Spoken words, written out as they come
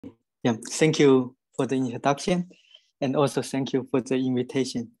Yeah, thank you for the introduction, and also thank you for the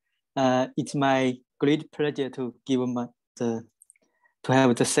invitation. It's my great pleasure to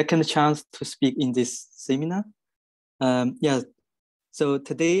have the second chance to speak in this seminar. Yeah, so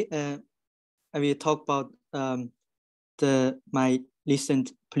today I will talk about my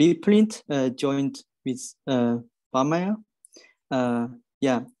recent preprint joined with Barmeier.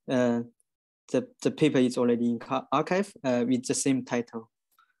 Yeah, the paper is already in archive with the same title.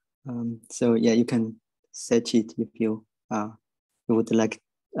 So yeah, you can search it if you would like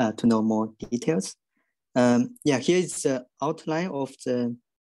to know more details. Yeah, here is the outline of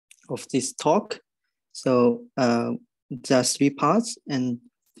this talk. So there are 3 parts, and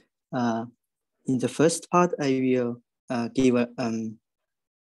in the first part, I will give a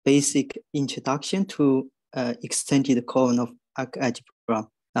basic introduction to extended Khovanov algebra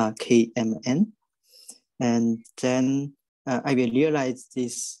KMN, and then I will realize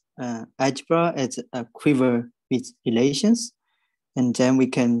this algebra as a quiver with relations, and then we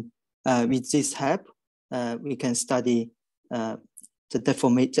can, with this help, we can study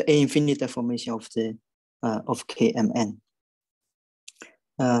the A-infinite deformation of KMN.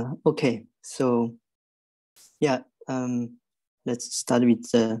 Okay, so yeah, let's start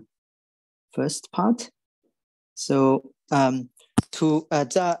with the first part. So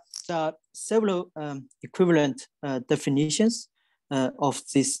there are several equivalent definitions of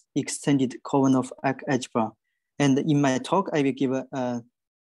this extended Khovanov algebra, and in my talk I will give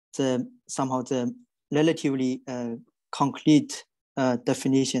somehow the relatively concrete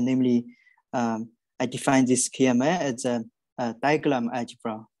definition, namely I define this KMN as a diagram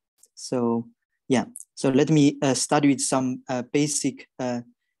algebra. So yeah, so let me start with some basic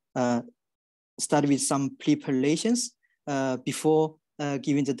start with some preparations before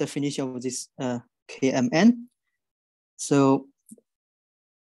giving the definition of this KMN. So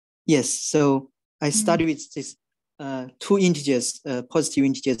yes, so I started with this 2 integers, positive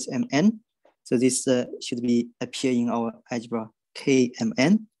integers mn. So this should be appear in our algebra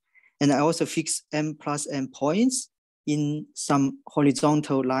KMN. And I also fix m plus n points in some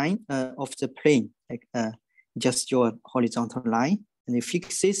horizontal line of the plane, like just draw a horizontal line, and you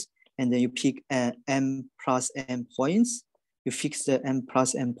fix this, and then you pick m plus n points. You fix the m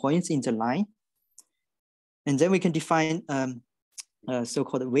plus n points in the line. And then we can define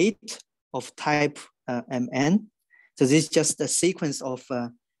so-called weight of type mn. So this is just a sequence of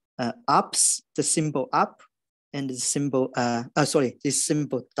ups, the symbol up, and the symbol, this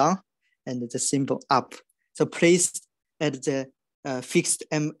symbol down, and the symbol up. So placed at the fixed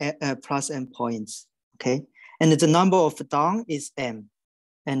m plus n points, okay? And the number of down is m,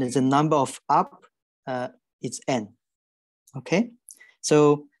 and the number of up is n, okay?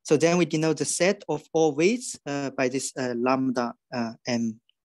 So then we denote the set of all weights by this lambda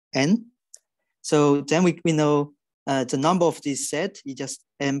mn. So then we know the number of this set is just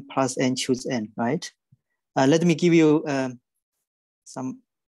m plus n choose n, right? Let me give you some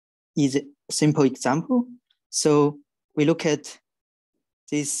easy, simple example. So we look at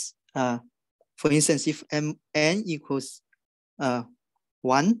this, for instance, if mn equals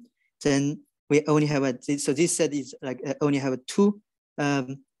 1, then we only have so this set is like only have 2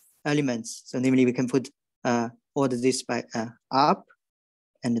 elements. So namely we can put order this by up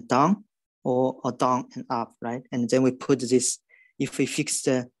and down, or down and up, right? And then we put this, if we fix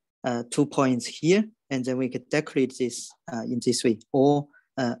the 2 points here, and then we can decorate this in this way, or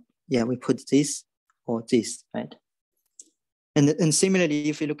yeah, we put this or this, right? And similarly,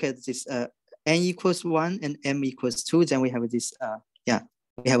 if we look at this n equals 1 and m equals 2, then we have this, yeah,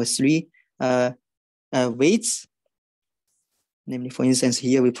 we have 3 weights. Namely, for instance,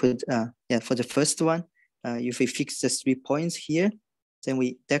 here we put, yeah, for the first one, if we fix the 3 points here, then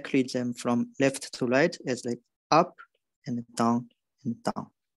we decorate them from left to right as like up and down and down.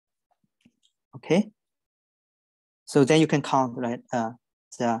 Okay. So then you can count, right,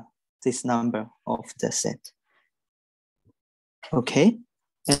 this number of the set. Okay.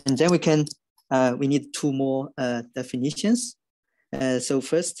 And then we can, we need 2 more definitions. So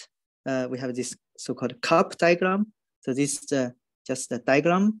first, we have this so-called cup diagram. So this is just a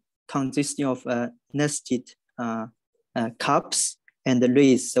diagram consisting of nested cups and the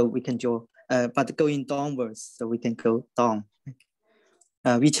rays. So we can draw, but going downwards, so we can go down,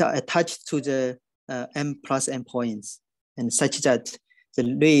 which are attached to the m plus n points, and such that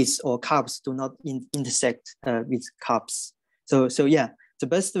the rays or cups do not intersect with cups. So yeah, the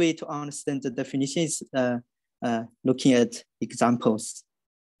best way to understand the definition is looking at examples.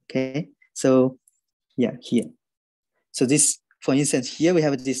 Okay, so yeah, here. So this, for instance, here we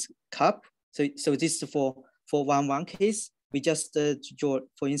have this cup. So this is for 1-1 case. we just draw,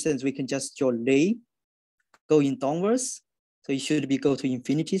 for instance, we can just draw ray going downwards. So it should be go to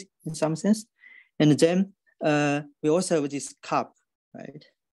infinity in some sense. And then we also have this cup, right?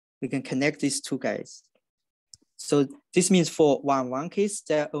 We can connect these two guys. So this means for one case,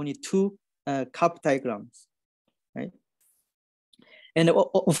 there are only two cup diagrams, right? And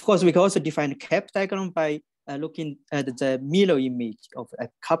of course, we can also define a cap diagram by looking at the mirror image of a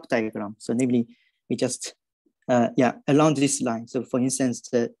cup diagram. So namely, we just, along this line. So for instance,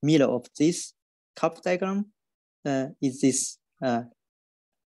 the mirror of this cup diagram is this,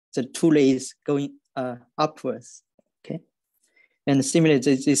 the two rays going upwards, okay? And similarly,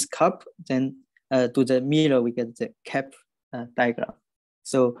 this cup, then to the mirror, we get the cap diagram.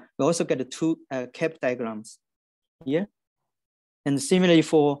 So we also get the two cap diagrams here. And similarly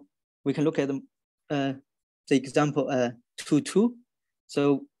we can look at the example 2, 2.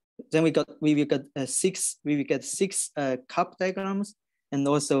 So then we will get six cup diagrams, and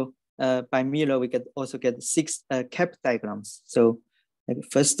also by mirror we also get 6 cap diagrams. So the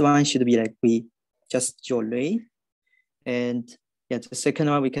first one should be like we just draw ray, and the second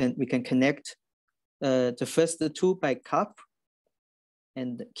one we can connect the first two by cup,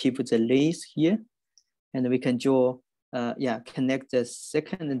 and keep the rays here, and we can draw connect the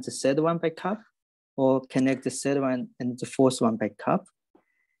second and the third one by cup, or connect the third one and the fourth one by cup,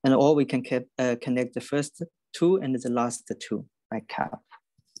 and or we can connect the first two and the last two by cup.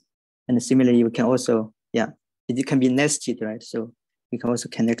 And similarly, we can also, it can be nested, right? So we can also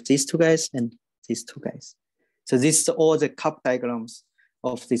connect these two guys and these two guys. So this is all the cup diagrams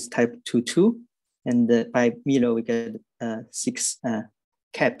of this type 2, 2. And by mirror, we get 6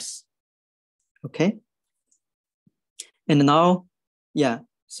 caps, okay? And now,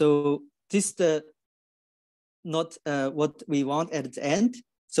 so this is the not what we want at the end.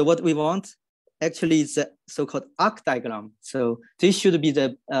 So what we want actually is the so-called arc diagram. So this should be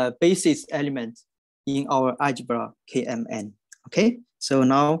the basis element in our algebra KMN, okay? So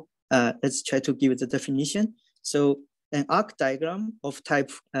now let's try to give the definition. So an arc diagram of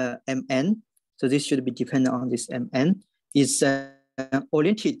type MN, so this should be dependent on this MN, is an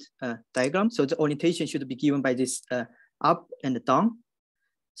oriented diagram. So the orientation should be given by this up and down.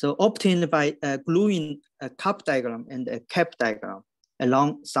 So obtained by gluing a cup diagram and a cap diagram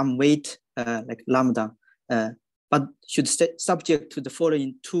along some weight like lambda, but should stay subject to the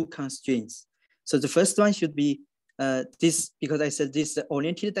following 2 constraints. So the first one should be this, because I said this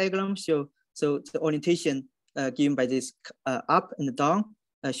oriented diagram, so the orientation given by this up and down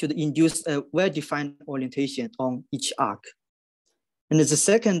should induce a well-defined orientation on each arc. And the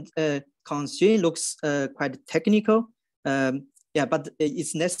second constraint looks quite technical, but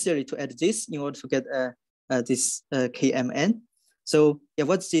it's necessary to add this in order to get this KMN. So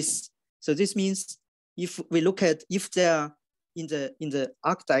what's this? So this means if we look at, if there are in the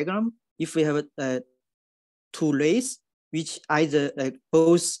arc diagram, if we have 2 rays which either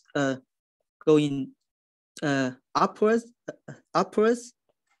both going upwards,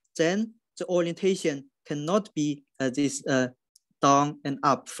 then the orientation cannot be this down and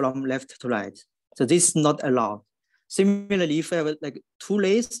up from left to right. So this is not allowed. Similarly, if we have like 2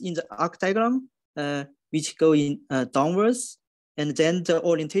 rays in the arc diagram which go in downwards, and then the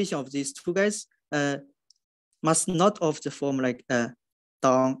orientation of these 2 guys must not of the form like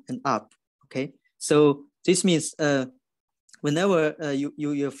down and up. Okay, so this means whenever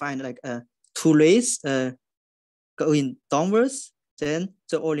you find like 2 rays going downwards, then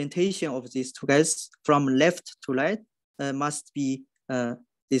the orientation of these 2 guys from left to right must be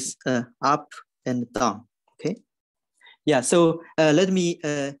this up and down. Okay, so let me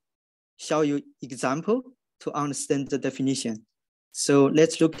show you example to understand the definition. So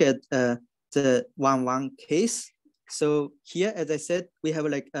let's look at the 1-1 case. So here, as I said, we have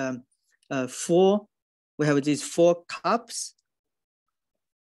like we have these 4 cups,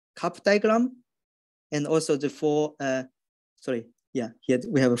 cup diagram, and also the 4, here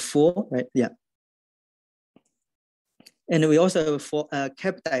we have 4, right? And we also have 4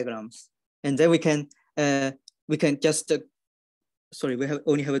 cap diagrams. And then we can just, we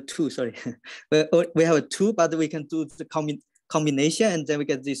only have 2, sorry. we have 2, but we can do the combination, and then we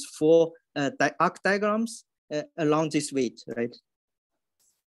get these 4 arc diagrams along this weight, right?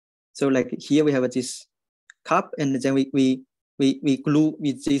 So like here we have this cup, and then we glue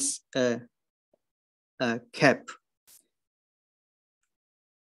with this cap.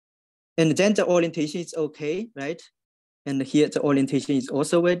 And then the orientation is okay, right? And here the orientation is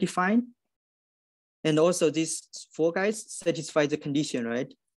also well defined. And also these 4 guys satisfy the condition,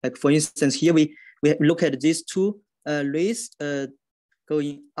 right? Like for instance, here we look at these 2 rays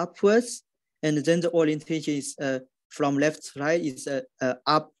going upwards, and then the orientation is from left to right is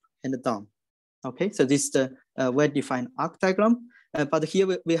up and down. Okay, so this is the well-defined arc diagram. But here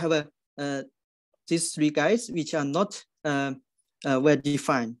we have these three guys which are not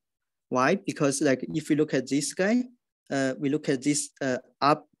well-defined. Why? Because like if you look at this guy, we look at this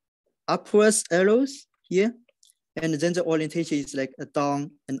upwards arrows here, and then the orientation is like a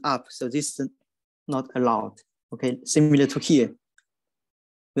down and up. So this is not allowed. Okay, similar to here.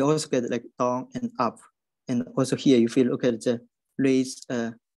 We also get like down and up. And also here, if you look at the rays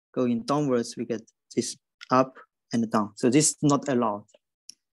going downwards, we get this up and down. So this is not allowed.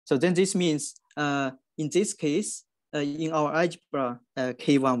 So then this means in this case, in our algebra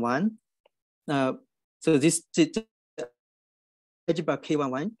K11, so this algebra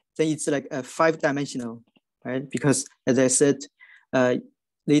K11, then it's like a 5-dimensional, right? Because as I said,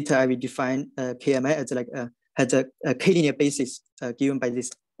 later I will define KML as like has a k-linear basis given by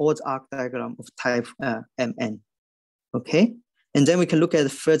this odd arc diagram of type Mn. Okay, and then we can look at a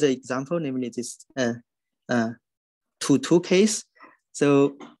further example, namely this 2-2 case.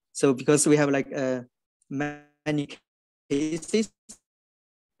 So because we have like many cases,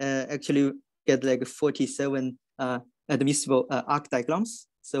 actually get like 47 admissible arc diagrams.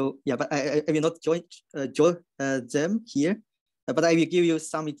 So yeah, but I will not draw them here, but I will give you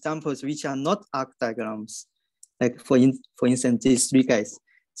some examples which are not arc diagrams. Like for instance, these three guys.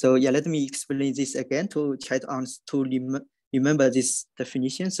 So yeah, let me explain this again to try to remember this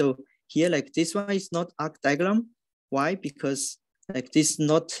definition. So here, like this one is not arc diagram. Why? Because like this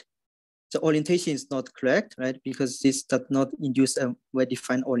not, the orientation is not correct, right? Because this does not induce a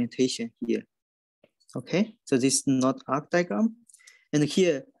well-defined orientation here. Okay, so this is not arc diagram. And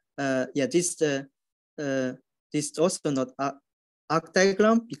here, yeah, this is also not arc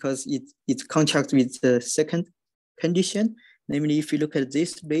diagram because it contracts with the second condition. Namely, if you look at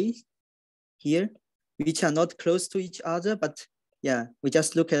this rays here, which are not close to each other, but yeah, we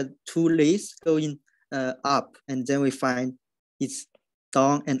just look at two rays going up, and then we find it's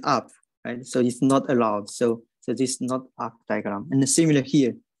down and up, right? So it's not allowed. So this is not arc diagram. And similar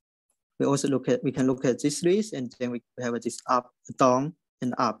here, we can look at this rays, and then we have this up, down,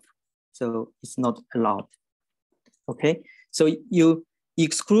 and up. So it's not allowed. Okay, so you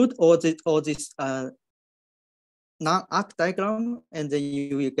exclude all this non-arc diagram, and then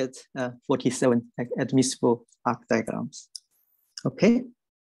you will get 47 admissible arc diagrams. Okay.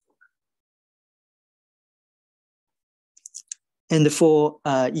 And for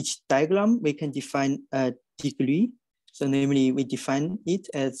each diagram, we can define a degree. So namely, we define it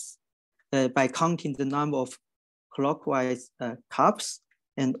as by counting the number of clockwise cups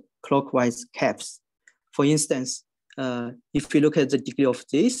and clockwise caps. For instance, if you look at the degree of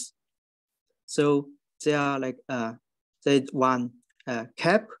this, so there are like there's one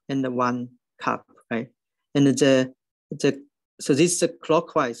cap and one cup, right? And so this is a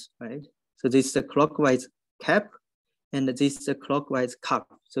clockwise, right? So this is a clockwise cap, and this is a clockwise cup.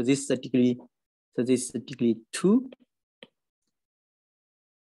 So this is the degree. So this is the degree 2.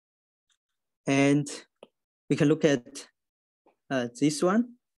 And we can look at this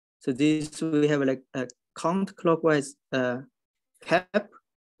one. So this we have like a counterclockwise cap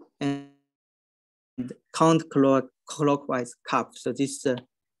and counterclockwise cup. So this is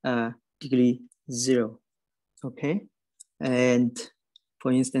degree 0. Okay. And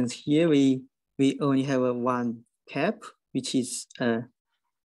for instance, here we only have a one cap, which is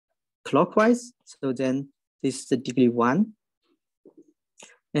clockwise. So then this is the degree 1.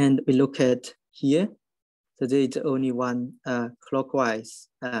 And we look at here. So there is only one clockwise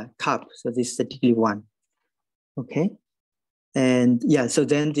cup. So this is the degree 1. Okay. And yeah, so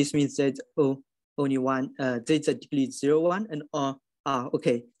then this means that only one, there's a degree 0, 1, and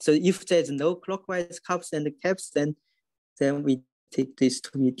okay. So if there's no clockwise cups and caps, then we take this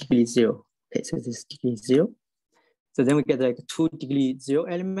to be degree 0. Okay, so this is degree 0. So then we get like 2 degree 0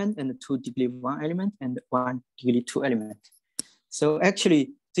 element and 2 degree 1 element and 1 degree 2 element. So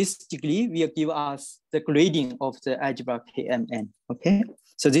actually, this degree will give us the grading of the algebra KMN. Okay,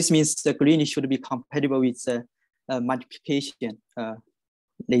 so this means the grading should be compatible with the multiplication,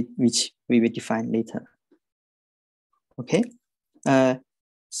 which we will define later. Okay,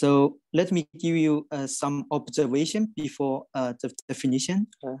 so let me give you some observation before the definition.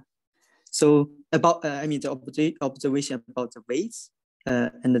 So about, the observation about the weights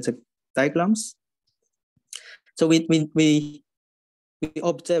and the diagrams. So we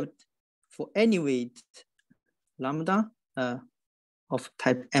observed for any weight lambda of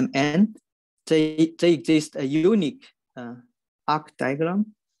type Mn, there exists a unique arc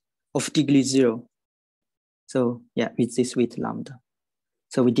diagram of degree 0. So yeah, with this weight lambda.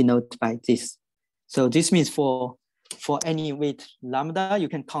 So we denote by this. So this means for for any weight lambda, you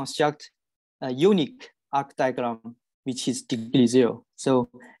can construct a unique arc diagram, which is degree 0. So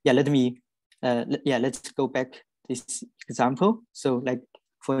yeah, let's go back this example. So like,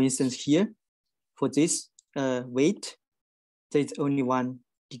 for instance, here, for this weight, there's only one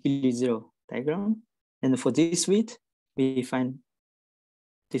degree 0 diagram. And for this weight, we find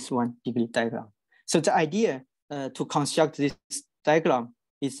this one degree diagram. So the idea to construct this diagram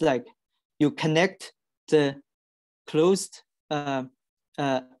is like, you connect the closed down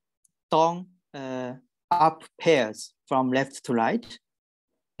up pairs from left to right.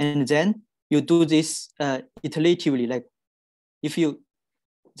 And then you do this iteratively. Like if you,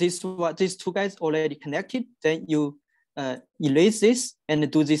 these two guys already connected, then you erase this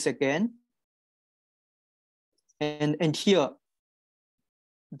and do this again. And here,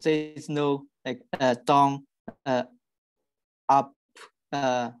 there is no like down up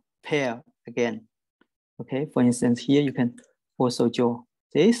pair again. Okay, for instance, here you can also draw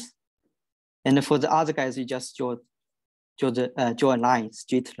this. And for the other guys, you just draw a line,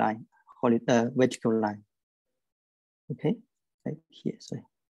 straight line, vertical line. Okay, like here, sorry.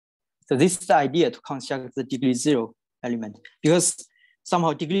 So this is the idea to construct the degree 0 element, because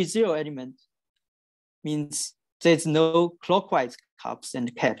somehow degree 0 element means there's no clockwise cups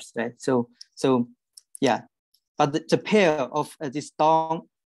and caps, right? So yeah, but the pair of this down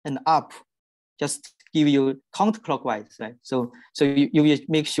and up just give you counterclockwise, right? So you will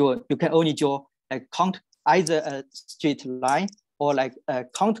make sure you can only draw like either a straight line or like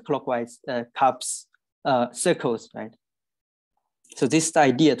counterclockwise cups, circles, right? So this is the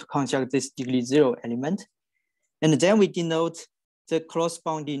idea to construct this degree 0 element. And then we denote the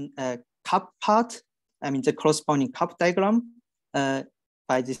corresponding cup part, the corresponding cup diagram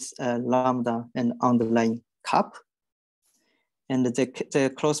by this lambda and underlying cup. And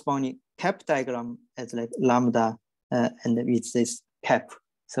the corresponding cap diagram as like lambda and with this cap.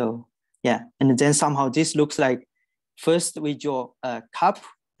 So yeah, and then somehow this looks like, first we draw a cup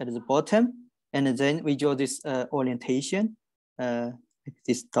at the bottom, and then we draw this orientation, like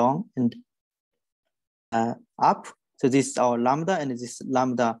this down and up. So this is our lambda, and this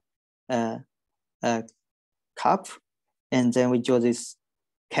lambda cup, and then we draw this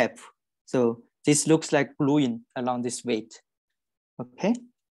cap. So this looks like gluing along this weight. Okay,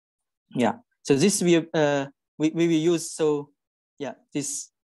 yeah. So this we will use. So yeah,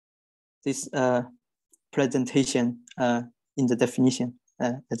 this presentation in the definition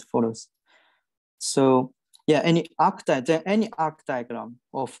as follows. So yeah, any arc diagram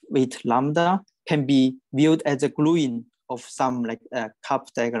of weight lambda can be viewed as a gluing of some like cup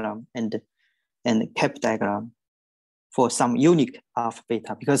diagram and cap diagram for some unique alpha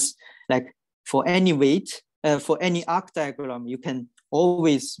beta, because like for any weight, for any arc diagram, you can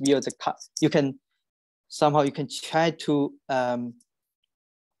always view the cup. You can try to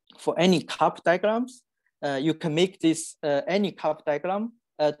for any cup diagrams, you can make this any cup diagram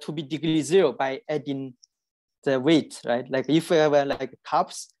to be degree 0 by adding the weight, right? Like if you have like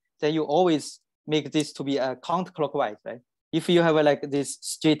cups, then you always make this to be counterclockwise, right? If you have like this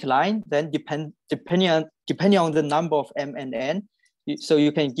straight line, then depending on the number of m and n, so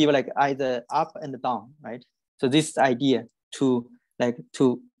you can give like either up and down, right? So this is the idea to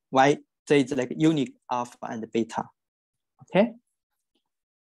why there is like unique alpha and beta. Okay.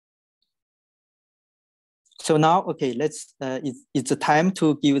 So now, okay, let's it's the time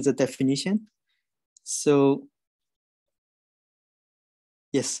to give the definition. So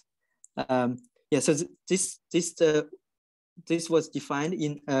yes, yeah. So this was defined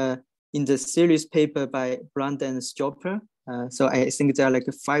in the series paper by Brundan-Stroppel. So I think there are like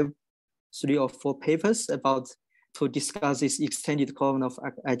 3 or 4 papers to discuss this extended Khovanov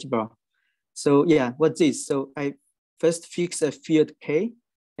algebra. So yeah, what's this? So I first fix a field K,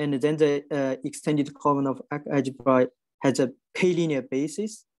 and then the extended Khovanov algebra has a K-linear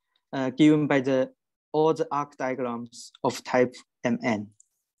basis given by all the arc diagrams of type Mn.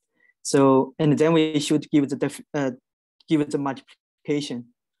 So, and then we should give the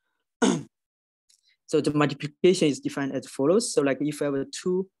multiplication. So the multiplication is defined as follows. So like if I have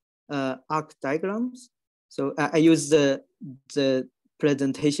 2 arc diagrams, so I use the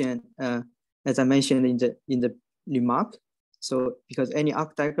presentation as I mentioned in the remark. So because any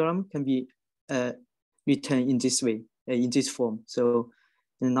arc diagram can be written in this way, in this form. So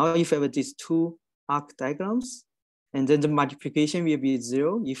and now if I have these 2 arc diagrams, and then the multiplication will be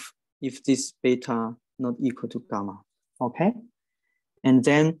 0 if this beta not equal to gamma. Okay, and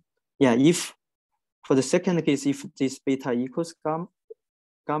then yeah, if for the second case, if this beta equals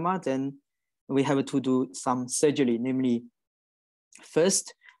gamma, then we have to do some surgery. Namely,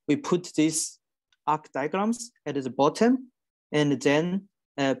 first we put this arc diagrams at the bottom, and then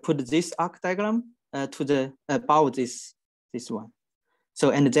put this arc diagram to the above this one.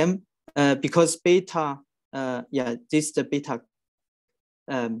 So and then because beta, this is the beta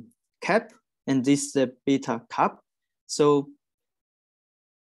cap, and this is the beta cap. So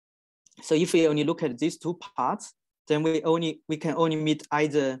if we only look at these two parts, then we can only meet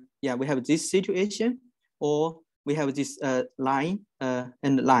either, we have this situation, or we have this line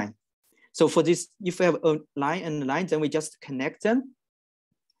and line. So for this, if we have a line and line, then we just connect them.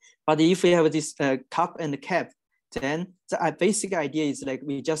 But if we have this cup and cap, then the basic idea is like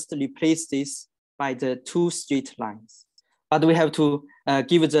we just replace this by the two straight lines. But we have to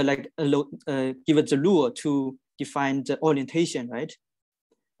give it the rule to define the orientation, right?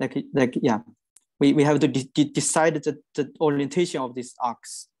 We have to decide the orientation of these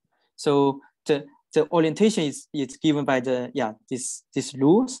arcs. So the orientation is given by the these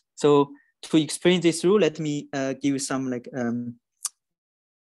rules. So to explain this rule, let me give you some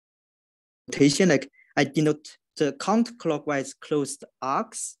notation. Like I denote the counterclockwise closed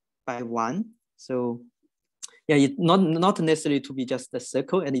arcs by 1. So it not necessarily to be just a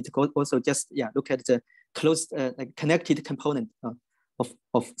circle, and it could also just look at the closed connected component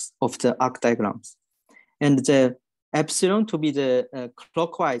of the arc diagrams, and the epsilon to be the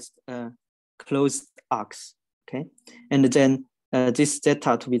clockwise closed arcs. Okay, and then this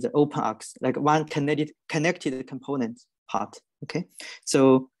zeta to be the open arcs, like one connected component part. Okay,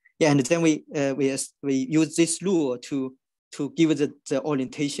 so and then we use this rule to give the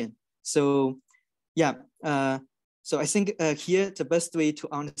orientation. So so I think here the best way to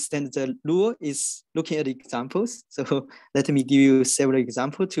understand the rule is looking at examples. So let me give you several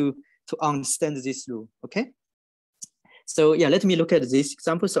examples to understand this rule. Okay. So let me look at this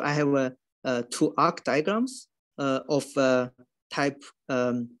example. So I have two arc diagrams of type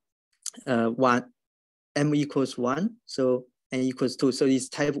 1, m equals 1, so n equals 2. So it's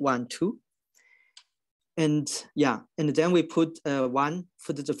type 1, 2. And then we put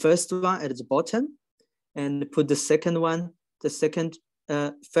the first one at the bottom, and put the second one, the second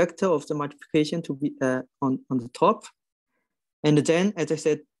factor of the multiplication to be on the top. And then, as I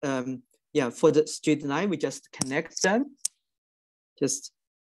said, for the straight line, we just connect them, just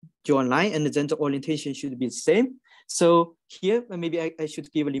draw a line, and then the orientation should be the same. So here, maybe I should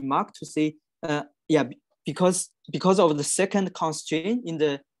give a remark to say, because of the second constraint in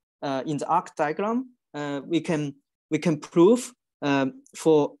the arc diagram, we can prove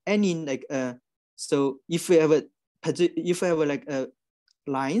for any so if we have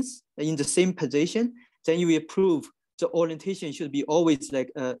lines in the same position, then you will prove the orientation should be always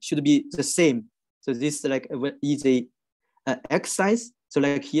should be the same. So this is a exercise. So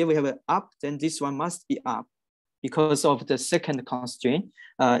here we have an up, then this one must be up because of the second constraint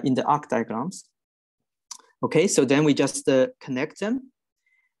in the arc diagrams. Okay, so then we just connect them,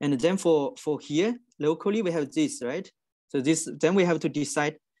 and then for here locally we have this, right? So then we have to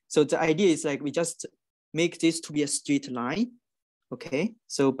decide. So the idea is we just make this to be a straight line. Okay,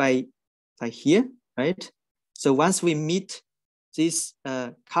 so by here, right? So once we meet this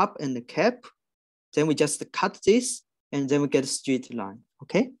cup and the cap, then we just cut this, and then we get a straight line.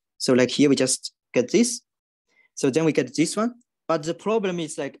 Okay, so here we just get this. So then we get this one. But the problem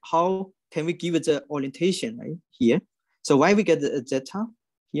is how can we give it the orientation right here? So why we get the zeta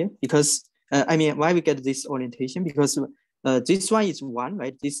here? Because why we get this orientation? Because this one is 1,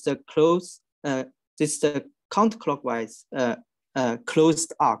 right? This is the this is the counterclockwise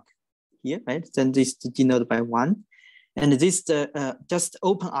closed arc here, right? Then this is denoted by 1, and this is the just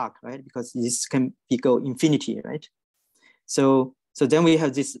open arc, right? Because this can go infinity, right? So then we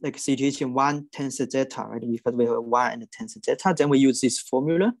have this situation 1 tensor zeta, right? Because we have 1 and tensor zeta. Then we use this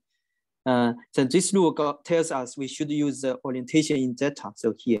formula. So this rule tells us we should use the orientation in zeta.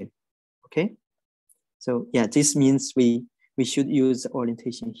 So here, okay. So this means we should use the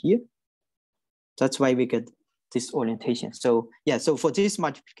orientation here. That's why we get this orientation. So so for this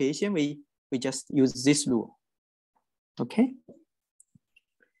multiplication, we just use this rule. Okay.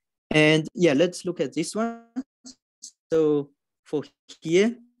 And let's look at this one. So for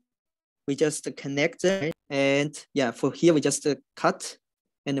here, we just connect them, and for here we just cut,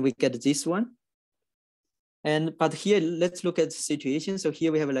 and we get this one. But here, let's look at the situation. So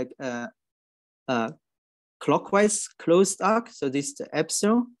here we have clockwise closed arc. So this is the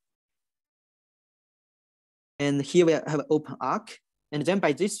epsilon. And here we have an open arc. And then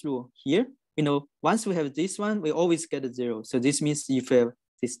by this rule here, once we have this one, we always get a 0. So this means if we have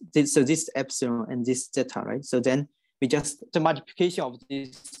this epsilon and this zeta, right? So then we just, the multiplication of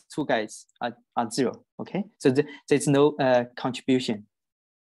these two guys are 0, okay? So there's no contribution,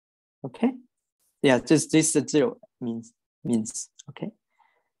 okay? yeah, just this 0 means, okay.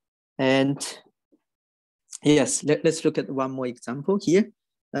 And yes, let's look at one more example here.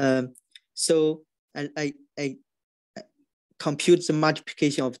 So I compute the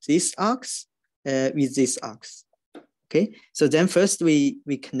multiplication of these arcs with these arcs. Okay, so then first we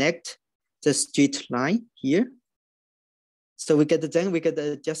connect the straight line here. So we get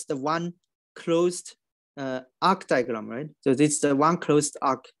just the one closed arc diagram, right? So this is the one closed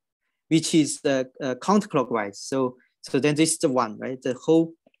arc, which is counterclockwise. So then this is the one, right? The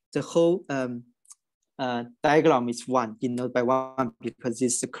whole diagram is one, denoted by one, because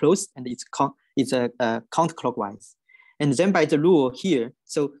it's closed and it's counterclockwise. And then by the rule here,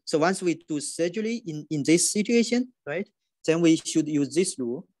 so once we do surgery in this situation, right? Then we should use this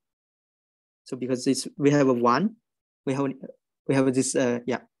rule. So because we have a one, we have this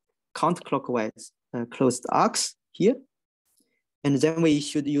counterclockwise closed arcs here, and then we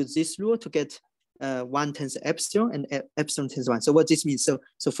should use this rule to get 1 times epsilon and epsilon times 1. So what this means?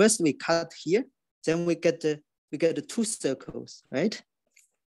 So first we cut here, then we get the 2 circles, right?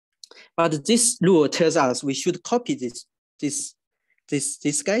 But this rule tells us we should copy these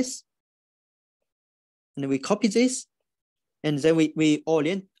guys, and we copy this, and then we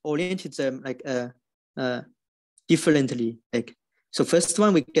oriented them like differently. Like, so first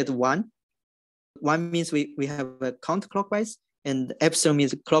one we get 1. 1 means we have a counterclockwise, and epsilon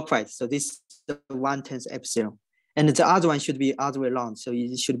means clockwise. So this is the 1 times epsilon, and the other one should be other way around. So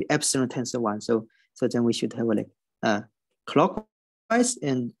it should be epsilon times 1. So then we should have like clockwise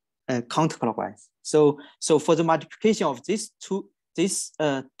and counterclockwise. So for the multiplication of these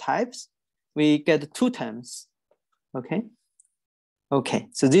types, we get 2 terms. Okay. Okay.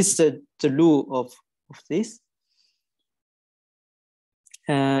 So this is the rule of this.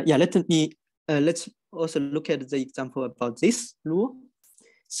 Yeah. Let's also look at the example about this rule.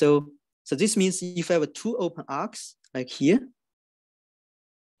 So this means if I have 2 open arcs like here,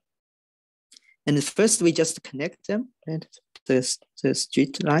 and first we just connect them, right? The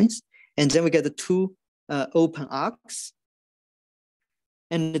straight lines, and then we get the 2 open arcs.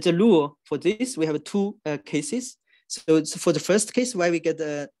 And the rule for this, we have 2 cases. So for the first case, why we get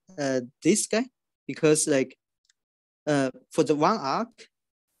this guy? Because like for the 1 arc,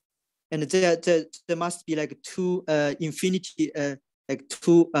 and there must be like 2 infinity, like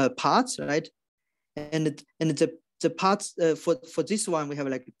 2 parts, right? And the parts for this one we have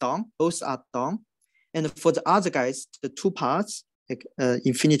like down, both are down, and for the other guys, the 2 parts, like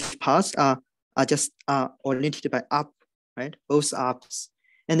infinity parts, are oriented by up, right? Both ups.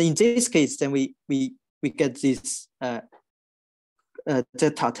 And in this case, then we get this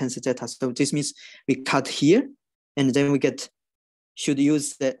zeta times zeta. So this means we cut here, and then we should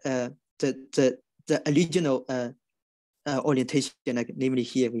use the original orientation, like namely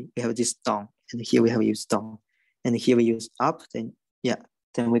here we have this down, and here we have used down, and here we use up. Then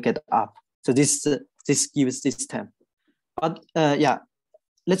we get up. So this gives this term. But yeah,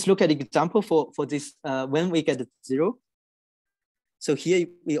 let's look at the example for this when we get 0. So here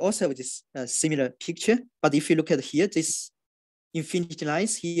we also have this similar picture, but if you look at here, this infinity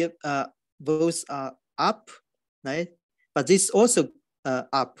lines here, both are up, right? But this also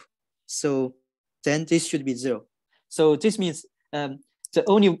up. So then this should be 0. So this means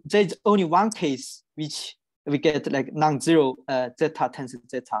there's only one case which we get like non-zero zeta times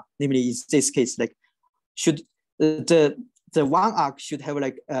zeta. Namely, is this case, like should the 1 arc should have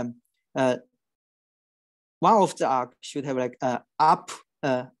like one of the arc should have like up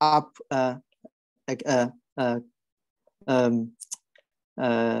like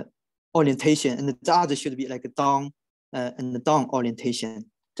orientation, and the other should be like down and the down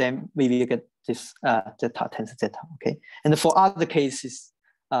orientation. Then we will get this zeta times zeta. Okay, and for other cases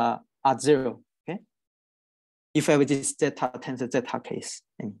are 0. Okay, if I have this zeta times zeta case.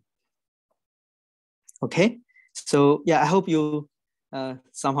 Okay, so yeah, I hope you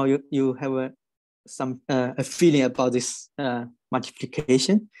somehow you have a feeling about this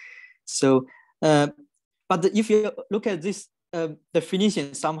multiplication. So, but if you look at this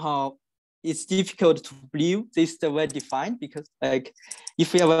definition, somehow it's difficult to believe this is well defined, because like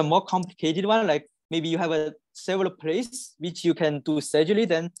if you have a more complicated one, like maybe you have several places which you can do surgery,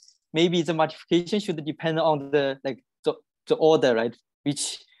 then maybe the multiplication should depend on the order, right?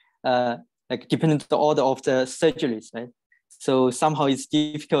 Which like depending on the order of the surgeries, right? So somehow it's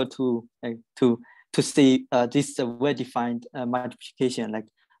difficult to say this is a well-defined multiplication. Like,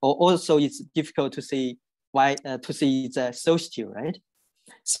 or also it's difficult to say why to say it's a substitute, right?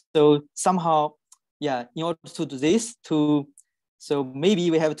 So somehow, yeah, in order to do this, so maybe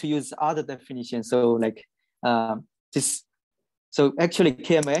we have to use other definition. So like this So actually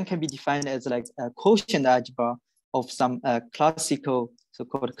KMN can be defined as like a quotient algebra of some classical,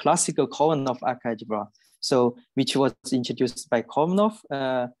 so-called classical Khovanov algebra. So which was introduced by Khovanov,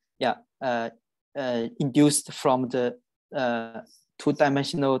 induced from the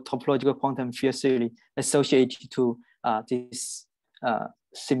two-dimensional topological quantum field theory associated to this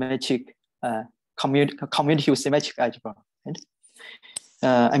symmetric commutative symmetric algebra, right?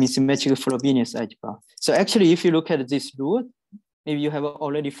 I mean symmetric Frobenius algebra. So actually, if you look at this rule, maybe you have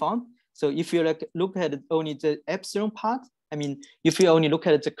already found. So if you look at only the epsilon part, I mean, if you only look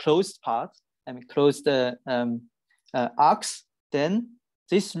at the closed part, I mean closed arcs, then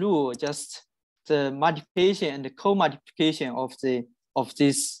this rule just the multiplication and the co-multiplication of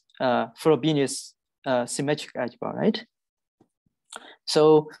this Frobenius symmetric algebra, right?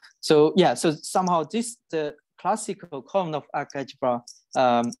 So somehow the classical Khovanov algebra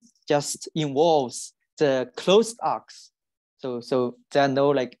just involves the closed arcs. So there are no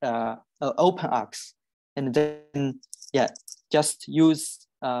like open arcs, and then just use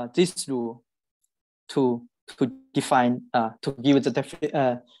this rule to define to give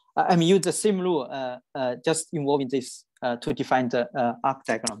the I mean use the same rule just involving this to define the arc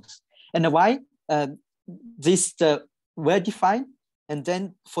diagrams. And why this well defined, and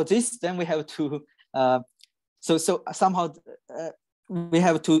then for this then we have to so somehow we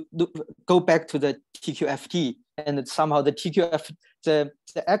have to go back to the TQFT, and somehow the TQF the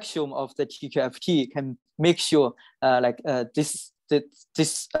axiom of the TQFT can make sure this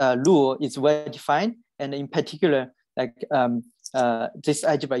rule is well defined, and in particular like this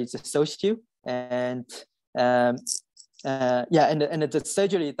algebra is associative, and and the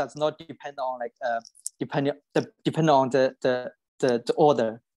surgery does not depend on like depend on the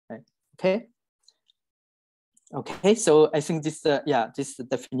order, right? Okay, so I think this this is the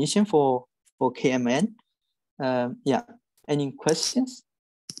definition for KMN. Any questions?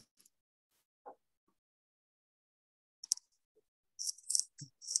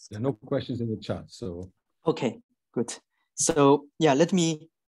 There are no questions in the chat, so okay, good. So let me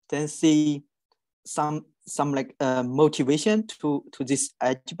then see some like motivation to this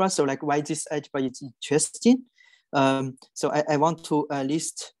algebra. So like why this algebra is interesting. So I want to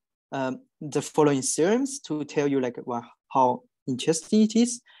list the following theorems to tell you like how interesting it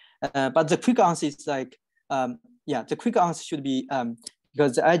is. But the quick answer is like the quick answer should be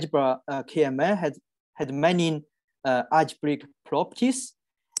because the algebra KML had many algebraic properties,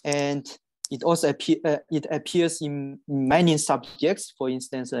 and it also it appears in many subjects. For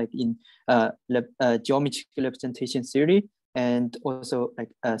instance, like in geometric representation theory, and also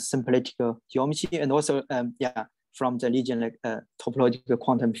like symplectic geometry, and also from the region like topological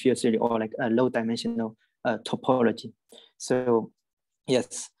quantum field theory, or like a low dimensional topology. So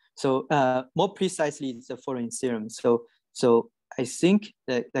yes, so more precisely, it's the following theorem. So I think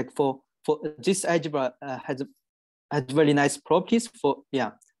that like for this algebra has very nice properties for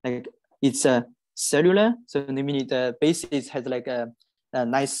like it's cellular, so namely the basis has like a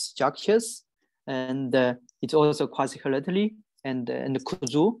nice structures, and it's also quasi-hereditary and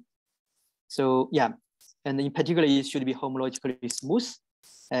Koszul. So and in particular it should be homologically smooth.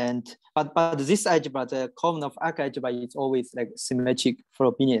 And but this algebra, the Khovanov algebra, is always like symmetric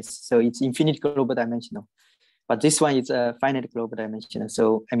Frobenius, so it's infinite global dimensional. But this one is a finite global dimensional.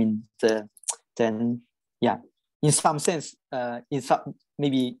 So I mean then in some sense, in some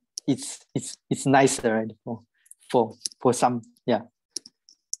maybe it's nicer, right, for some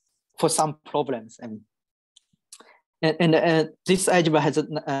for some problems. I mean, and this algebra has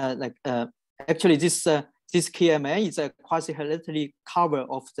actually this KMN is a quasi-hereditary cover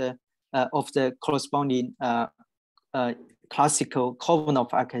of the corresponding classical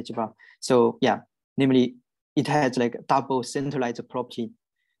Khovanov algebra. So namely it has like double centralized property.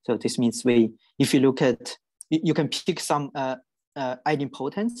 So this means if you look at, you can pick some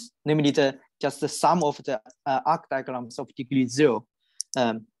idempotents, namely just the sum of the arc diagrams of degree 0,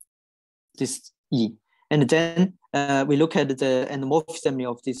 this E. And then we look at the endomorphism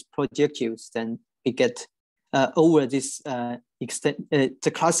of these projectiles, then we get over this the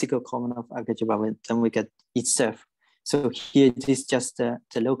classical Khovanov algebra, then we get itself. So here this is just the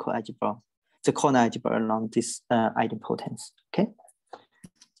local algebra, the corner algebra along this idempotence. Okay.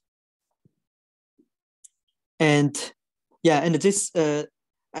 And and this I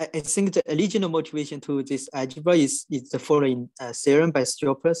think the original motivation to this algebra is the following theorem by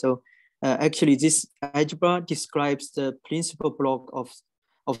Stroppel. So actually this algebra describes the principal block of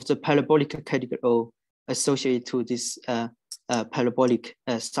the parabolic category associated to this parabolic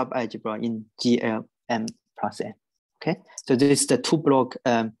subalgebra in GLM plus N. Okay, so this is the two block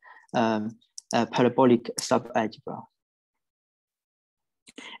parabolic subalgebra.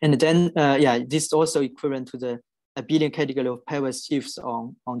 And then, yeah, this is also equivalent to the abelian category of pivot shifts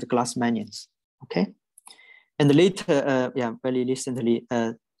on the Grassmannians. Okay. And later, yeah, very recently,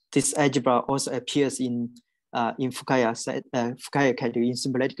 this algebra also appears in Fukaya category in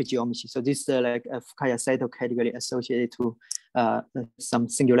symplectic geometry. So this is like a Fukaya Saito category associated to some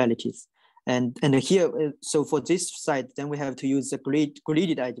singularities. And here, so for this side, then we have to use the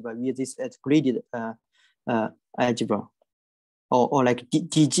graded algebra. We use this as graded algebra, or like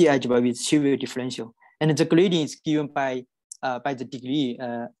DG algebra with trivial differential. And the gradient is given by the degree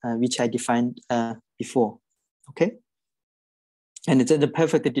which I defined before. Okay. And then the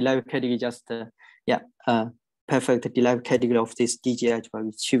perfect derived category just perfect derived category of this DG algebra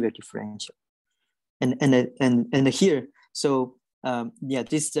with trivial differential. And here, so yeah,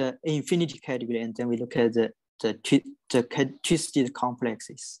 this is the infinity category, and then we look at the twisted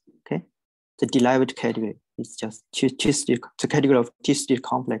complexes. Okay, the derived category is just twisted, the category of twisted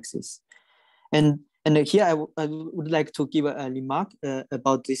complexes. And here I would like to give a remark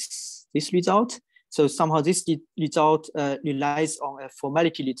about this result. So somehow this result relies on a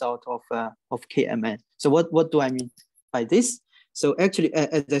formality result of KMN. So what do I mean by this? So actually,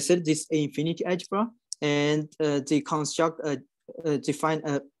 as I said, this infinity algebra, and they construct define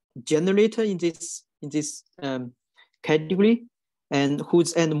a generator in this category, and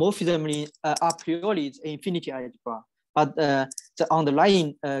whose endomorphism a priori is infinity algebra, but the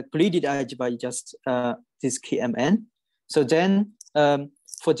underlying graded algebra is just this KMN. So then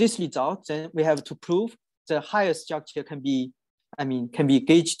for this result, then we have to prove the higher structure can be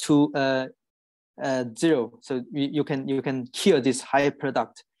gauged to 0. So you can kill this higher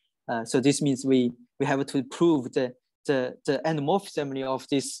product. So this means we have to prove the endomorphism of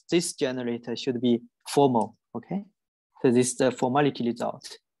this generator should be formal. Okay, so this is the formality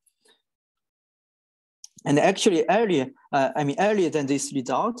result. And actually earlier than this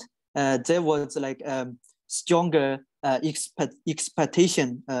result, there was like stronger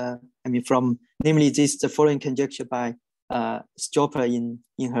expectation. From namely the following conjecture by Stroppel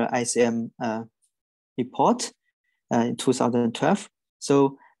in her ICM report in 2012.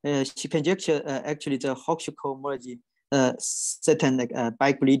 So she conjectured actually the Hochschild cohomology, certain like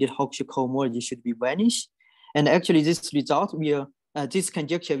bigraded Hochschild cohomology should be vanished. And actually this result this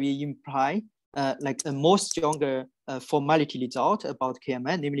conjecture will imply like a more stronger formality result about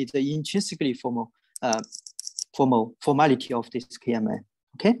KMN, namely the intrinsically formality of this KMN.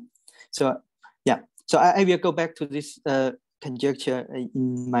 Okay, so yeah, so I will go back to this conjecture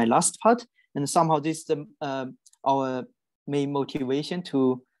in my last part, and somehow this is our main motivation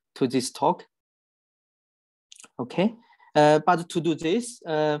to this talk. Okay, but to do this,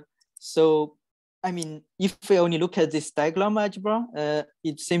 so if we only look at this diagram algebra,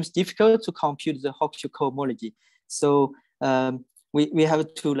 it seems difficult to compute the Hochschild cohomology. So we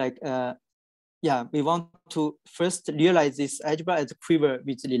have to like, we want to first realize this algebra as a quiver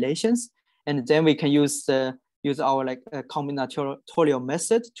with relations, and then we can use our like combinatorial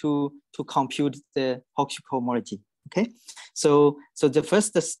method to compute the Hochschild cohomology. Okay, so the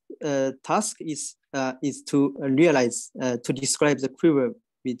first task is to realize to describe the quiver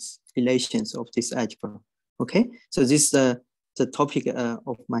with relations of this algebra. Okay, so this is the topic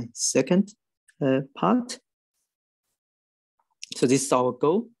of my second part. So this is our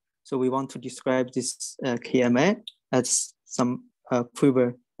goal. So we want to describe this KMN as some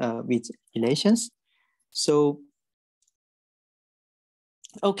quiver with relations. So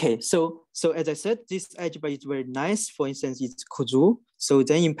okay, so as I said, this algebra is very nice. For instance, it's Koszul. So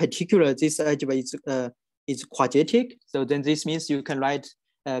then in particular, this algebra is quadratic. So then this means you can write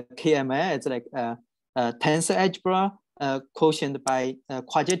KMN as like a tensor algebra quotient by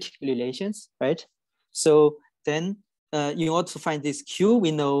quadratic relations, right? So then in order to find this Q,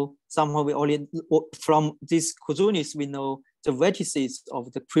 we know somehow we already, from this Koszulness, we know the vertices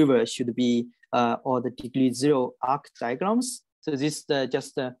of the quiver should be or the degree 0 arc diagrams. So this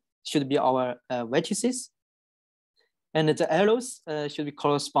should be our vertices. And the arrows should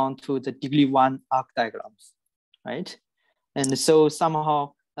correspond to the degree 1 arc diagrams, right? And so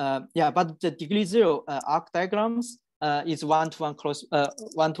somehow, but the degree 0 arc diagrams is one-to-one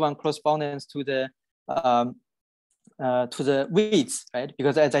correspondence to the weights, right?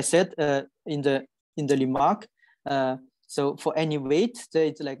 Because as I said in the remark, so for any weight, there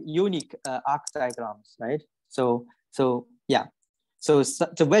is like unique arc diagrams, right? So yeah, so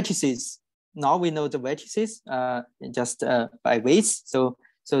the vertices, now we know the vertices just by weights. So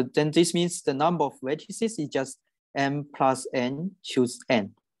then this means the number of vertices is just m plus n choose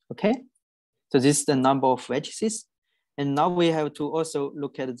n. Okay, so this is the number of vertices, and now we have to also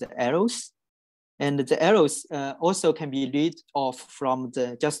look at the arrows. And the arrows also can be read off from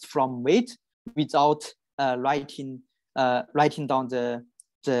just from weight without writing down the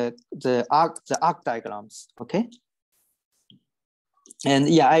arc diagrams. Okay. And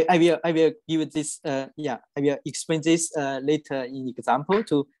yeah, I will give this. Yeah, I will explain this later in example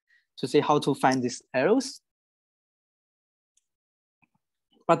to see how to find these arrows.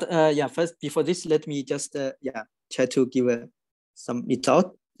 But yeah, first before this, let me just yeah try to give some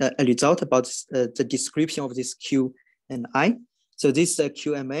result about the description of this Q and I. So this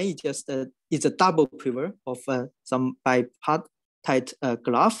QMA is a double quiver of some bipartite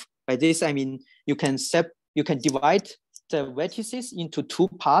graph. By this I mean you can divide the vertices into two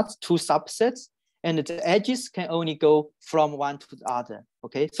parts, two subsets, and the edges can only go from one to the other.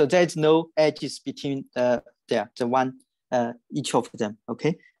 Okay, so there's no edges between the one each of them.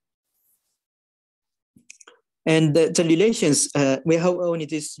 Okay. And the relations, we have only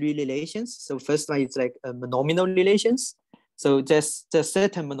these three relations. So first one is like monomial relations. So there's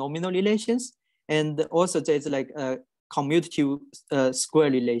certain monomial relations, and also there's like commutative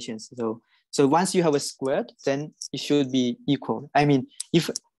square relations. So once you have a square, then it should be equal. I mean, if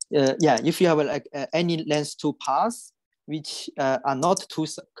you have like any length two paths which are not two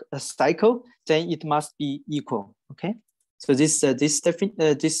cycle, then it must be equal. Okay. So this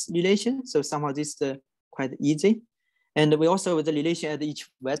relation. So somehow this quite easy. And we also have the relation at each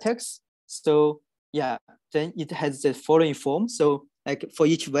vertex. So yeah, then it has the following form. So like for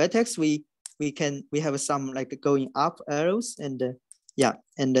each vertex, we have some like going up arrows and yeah,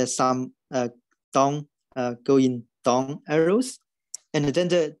 and some down going down arrows. And then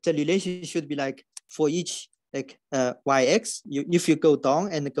the relation should be like for each like yx, if you go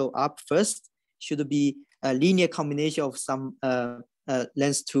down and go up first, should be a linear combination of some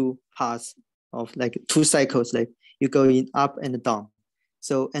length two paths of like two cycles, like you go in up and down.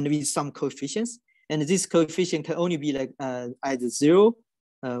 So, and with some coefficients, and this coefficient can only be like either 0,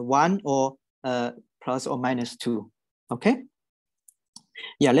 1, or plus or minus 2. Okay.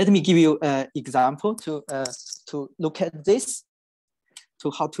 Yeah, let me give you an example to look at this,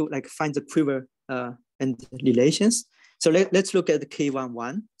 to how to like find the quiver and relations. So let's look at the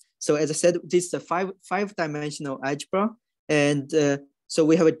K11. So as I said, this is a five-dimensional algebra, and so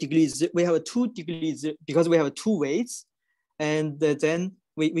we have a degree, we have a 2 degrees because we have two weights, and then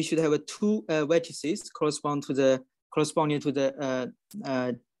we should have a two vertices corresponding to the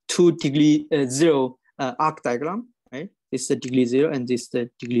 2 degree 0 arc diagram, right? This is the degree 0 and this is the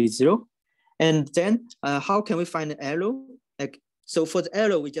degree 0. And then how can we find an arrow? Like, so for the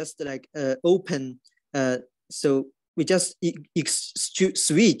arrow, we just like open, so we just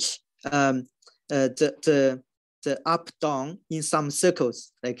switch the up down in some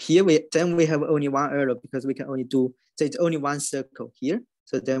circles. Like here we have only one arrow because we can only do, so it's only one circle here.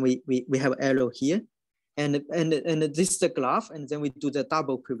 So then we have arrow here, and this is the graph, and then we do the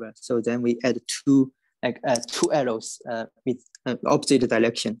double quiver. So then we add two arrows with opposite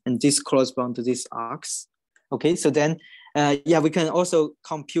direction, and this corresponds to these arcs. Okay, so then yeah, we can also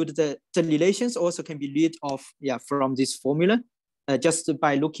compute the relations. Also can be read off from this formula, just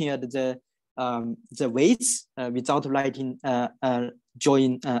by looking at the weights without writing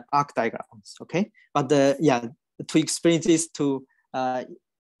join arc diagrams. Okay, but to explain this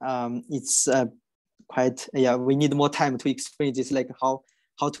it's quite we need more time to explain this, like how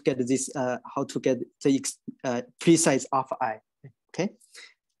to get this how to get the precise alpha I. Okay,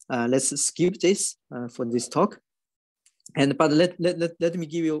 let's skip this for this talk. And but let me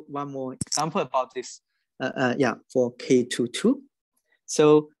give you one more example about this. For K22.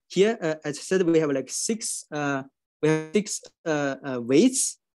 So here, as I said, we have like six weights,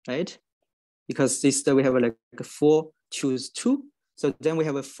 right? Because this we have like 4 choose 2. So then we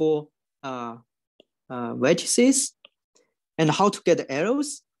have 4 vertices. And how to get the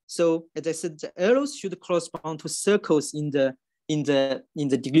arrows? So as I said, the arrows should correspond to circles in the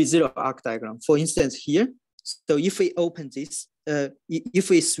degree 0 arc diagram. For instance, here. So if we open this, if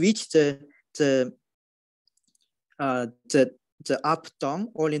we switch the up down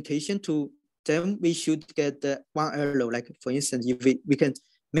orientation to, then we should get the one arrow. Like for instance, if we can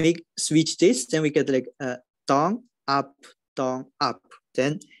switch this, then we get like down up,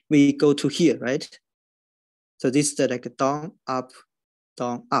 then we go to here, right? So this is the like down up,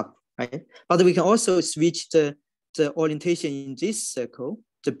 right? But we can also switch the orientation in this circle,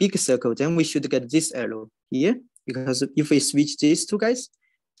 the big circle, then we should get this arrow here, because if we switch these two guys,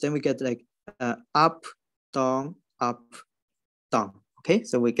 then we get like up, down, down. Okay,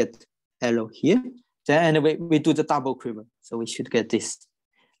 so we get arrow here. Then we do the double quiver, so we should get this.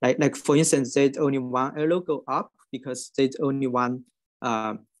 Like for instance, there's only one arrow go up because there's only one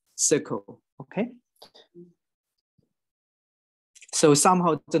circle. okay? So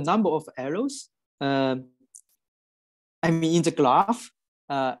somehow the number of arrows, I mean, in the graph,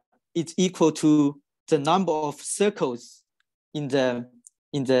 it's equal to the number of circles in the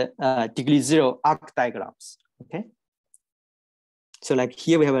degree 0 arc diagrams, okay? So like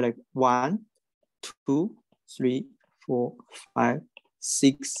here we have like 1, 2, 3, 4, 5,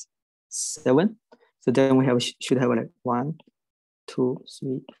 6, 7. So then we should have like 1, 2,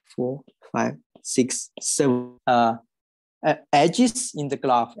 3, 4, 5, 6, 7 edges in the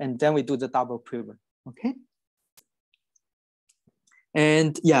graph, and then we do the double quiver, okay?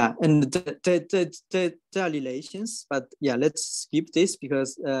 And yeah, and the relations, but yeah, let's skip this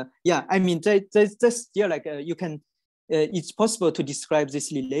because yeah, I mean, there's still like you can, it's possible to describe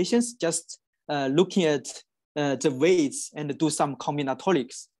these relations just looking at the weights and do some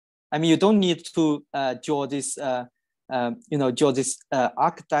combinatorics. I mean, you don't need to draw this, draw this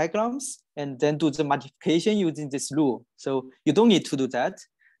arc diagrams and then do the multiplication using this rule. So you don't need to do that.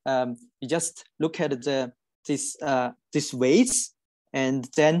 You just look at these weights, and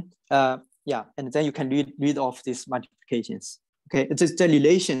then yeah, and then you can read off these multiplications. Okay, it's the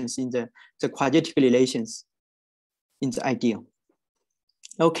relations in the quadratic relations in the ideal.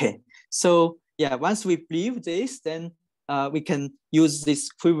 Okay, so yeah, once we believe this, then we can use this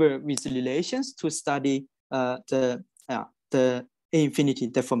quiver with relations to study the infinity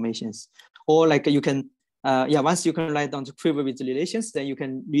deformations. Or like you can, yeah, once you can write down the quiver with relations, then you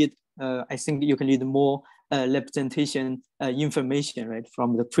can read, I think you can read more representation information, right,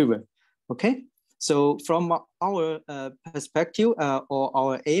 from the quiver. Okay, so from our perspective or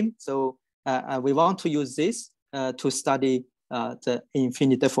our aim, so we want to use this to study the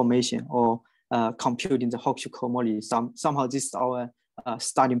infinite deformation or computing the Hochschild cohomology. Somehow this is our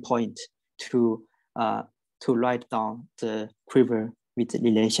starting point to write down the quiver with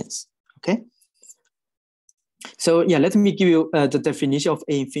relations. Okay. So yeah, let me give you the definition of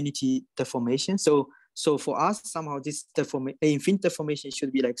infinity deformation. So for us, somehow this infinite deformation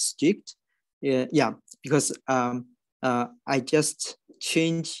should be like strict. Yeah, because I just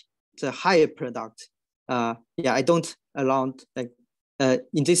change the higher product. Yeah, I don't allow like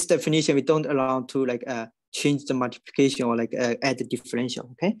in this definition we don't allow to like change the multiplication or like add the differential.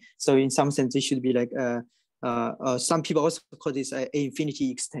 Okay, so in some sense it should be like some people also call this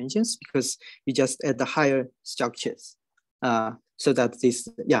infinity extensions because we just add the higher structures so that this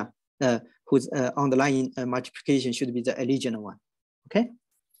whose underlying multiplication should be the original one. Okay.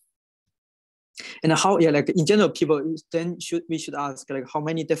 And how, yeah, like in general, people then we should ask like how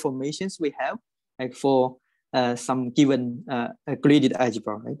many deformations we have, like for some given graded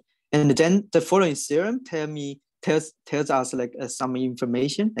algebra, right? And then the following theorem tells us like some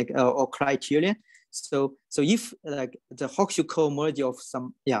information, like or criteria. So if like the Hochschild cohomology of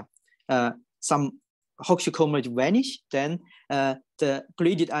some Hochschild cohomology vanish, then the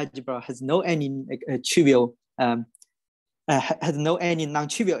graded algebra has no any like trivial has no any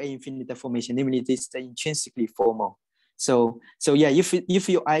non-trivial infinite deformation, namely this the intrinsically formal. So yeah, if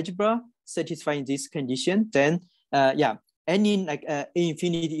your algebra satisfying this condition, then yeah, any like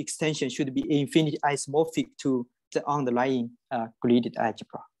infinity extension should be infinity isomorphic to the underlying graded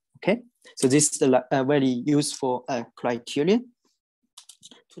algebra. Okay, so this is the very useful criterion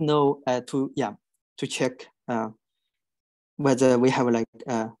to know to check whether we have like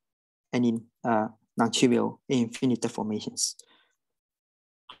any non-trivial infinite deformations.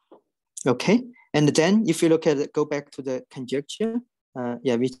 Okay, and then if you look at it, go back to the conjecture,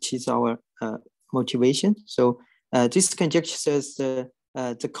 which is our motivation. So this conjecture says the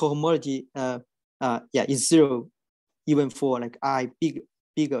cohomology is 0 even for like I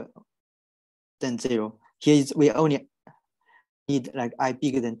bigger than 0. Here we only need like I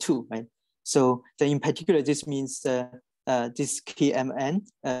bigger than 2, right? So then in particular, this means this KMN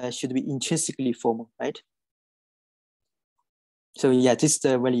should be intrinsically formal, right? So yeah, this is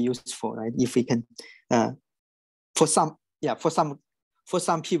very useful, right? If we can, for some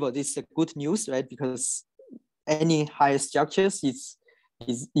people, this is good news, right? Because any higher structures is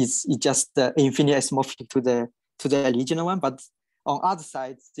just infinite isomorphic to the original one. But on other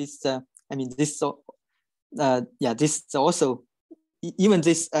side, this I mean this this is also even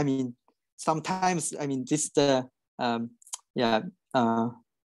this. I mean sometimes I mean this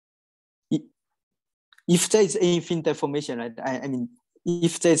if there is infinite deformation, right? I mean,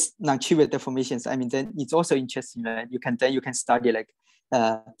 if there's non-trivial deformations, I mean, then it's also interesting, right? You can study like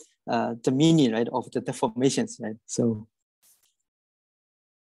the meaning, right, of the deformations, right? So,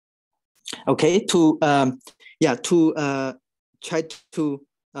 okay, to try to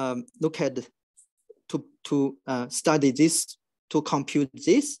look at to study this, to compute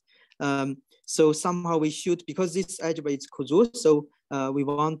this. So somehow we should, because this algebra is Koszul, so we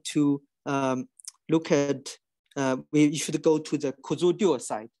want to look at, we should go to the Koszul dual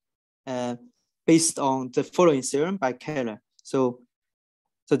side based on the following theorem by Keller. So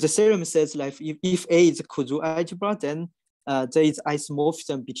the theorem says like if A is a Koszul algebra, then there is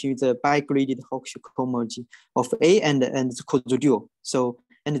isomorphism between the bi-graded Koszul cohomology of A and the Koszul dual. So,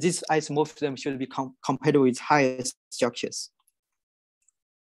 and this isomorphism should be compatible with higher structures.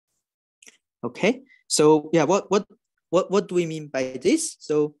 Okay, so yeah, what do we mean by this?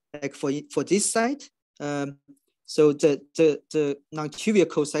 So like for this side, so the non-trivial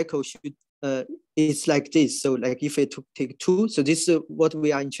cocycle should is like this. So like if I take 2, so this is what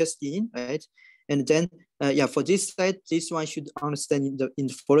we are interested in, right? And then yeah, for this side, this one should understand in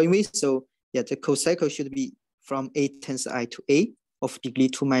the following way. So yeah, the cocycle should be from A tends I to A of degree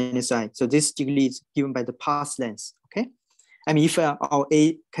 2 minus I. So this degree is given by the path length. Okay, I mean if our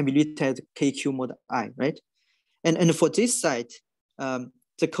A can be written as KQ mod I, right? And for this side,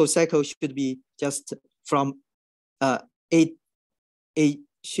 the cocycle should be just from A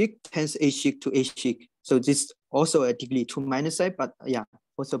shik tends A shik to A shik. So this also a degree 2 minus I, but yeah,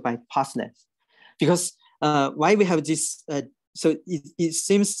 also by path length. Because why we have this? So it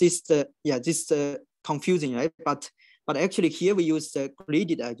seems this confusing, right? But actually here we use the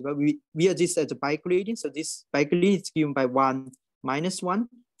graded algebra. We are this as a bi-grading. So this bi-grading is given by 1 minus 1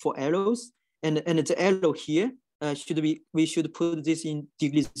 for arrows, and the arrow here we should put this in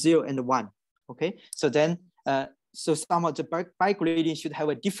degree 0 and 1. Okay, so then so somehow the bi-grading should have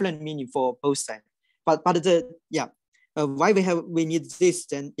a different meaning for both sides. But the why we need this,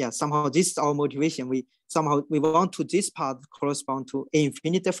 then yeah, somehow this is our motivation. We want to this part correspond to A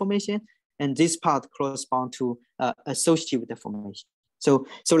infinite deformation, and this part correspond to associative deformation. So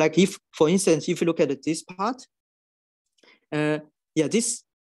like if, for instance, if you look at this part, this,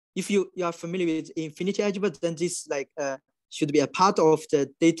 if you are familiar with infinity algebra, then this like should be a part of the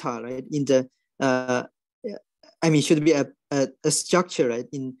data, right? In the I mean, should be a structure, right?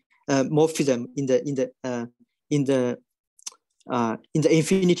 In morphism in the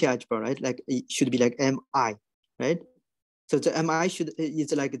infinity algebra, right? Like it should be like mi, right? So the mi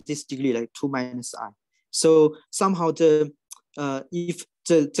is like this degree, like 2 minus I. So somehow the if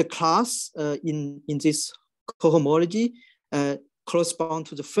the class in this cohomology correspond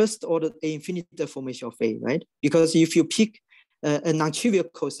to the first order A infinite deformation of A, right? Because if you pick a non-trivial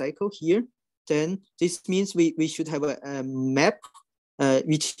cocycle here, then this means we should have a map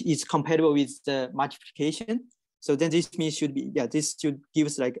which is compatible with the multiplication. So then this means should be, yeah, this should give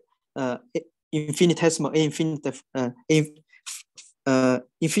us like infinitesimal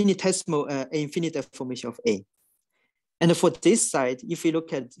infinitesimal infinite deformation of A. And for this side, if we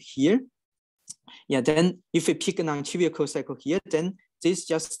look at here, yeah, then if we pick a non-trivial cocycle here, then this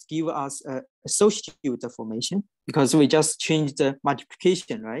just give us a associative deformation because we just changed the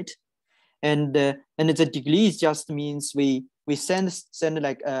multiplication, right? And the degrees just means we send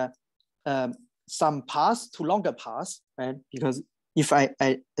like some paths to longer paths, right? Because if I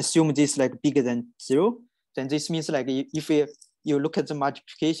assume this like bigger than 0, then this means like if you look at the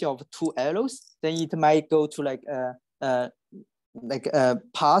multiplication of 2 arrows, then it might go to like a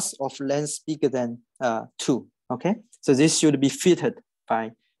path of length bigger than 2. Okay, so this should be fitted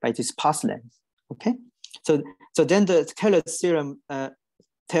by this path length. Okay, so then the Keller theorem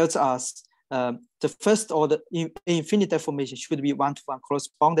tells us the first order infinite deformation should be 1-to-1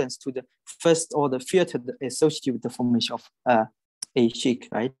 correspondence to the first order filtered associative deformation of A shik,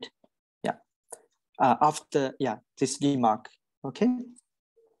 right? Yeah. After this remark, okay.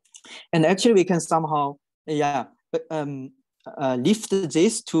 And actually we can somehow lift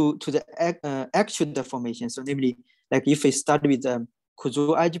this to the actual deformation. So namely, like if we start with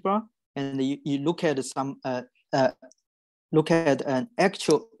Koszul algebra and you look at some look at an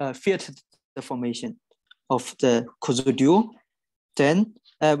actual filtered deformation of the Koszul dual, then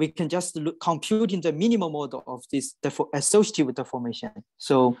we can just compute in the minimum model of this associative deformation.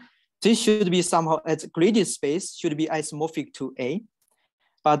 So this should be somehow at graded space should be isomorphic to A,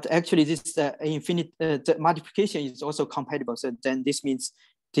 but actually this infinite the multiplication is also compatible. So then this means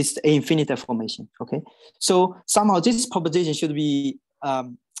this A infinite deformation. Okay, so somehow this proposition should be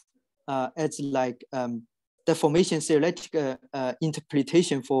as like deformation theoretic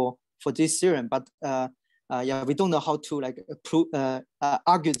interpretation for this theorem, but we don't know how to like prove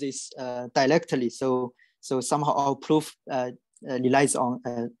argue this dialectically. So somehow our proof relies on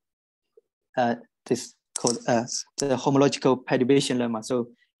this called the homological perturbation lemma. So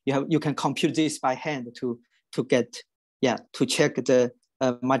you can compute this by hand to get to check the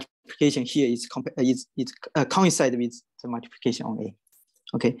multiplication here is coincide with the multiplication on A.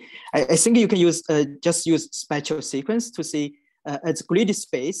 Okay, I think you can use just use spectral sequence to see as grid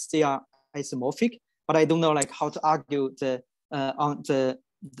space they are isomorphic, but I don't know like how to argue the on the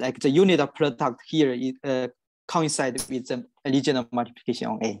like the unit of product here coincide with the regional multiplication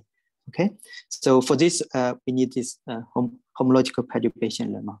on A. Okay, so for this we need this homological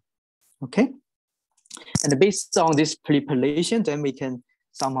perturbation lemma. Okay, and based on this proliferation, then we can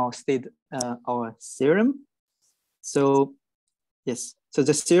somehow state our theorem. So yes, so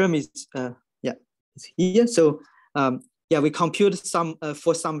the theorem is it's here. So we compute some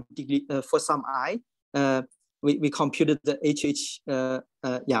for some degree for some I. We computed the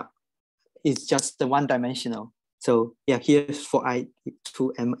it's just the one dimensional. So here for I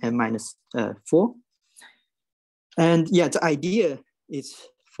to m minus 4. And the idea is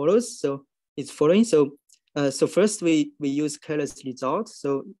follows. So it's following. So so first we use Keller's result.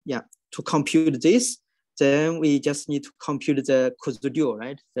 So to compute this, then we just need to compute the Koszul dual,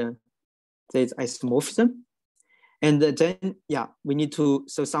 right? The isomorphism. And then we need to,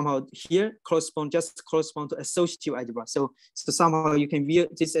 so somehow here correspond to associative algebra. So somehow you can view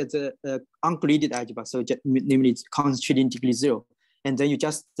this as a ungraded algebra. So namely it's constrained in degree 0. And then you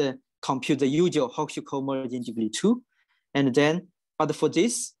just compute the usual Hochschild-Kohlmörgel in degree 2. And then, but for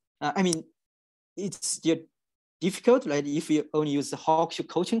this, I mean, it's still difficult, right? If you only use the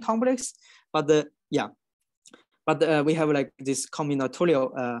Hochschild-Kohlmörgel complex, but we have like this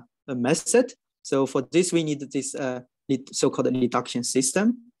combinatorial method. So for this, we need this so-called reduction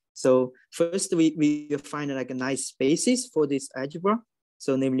system. So first, we find like a nice basis for this algebra.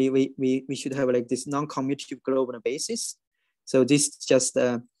 So namely, we should have like this non-commutative global basis. So this just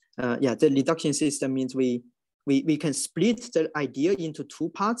the reduction system means we can split the idea into two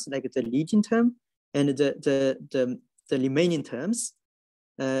parts, like the leading term and the remaining terms.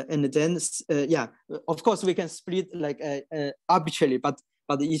 And then of course we can split like arbitrarily, but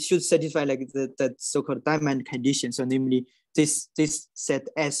it should satisfy like the so-called diamond condition. So namely, this set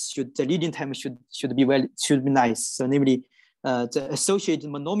S the leading term should be nice. So namely, the associated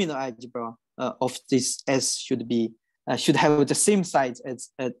monomial algebra of this S should have the same size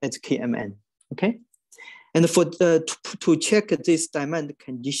as KMN. Okay, and for to check this diamond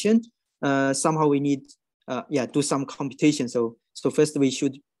condition, somehow we need do some computation. So first we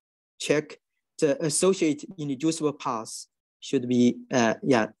should check the associated irreducible paths should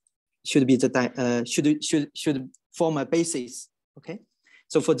form a basis. Okay,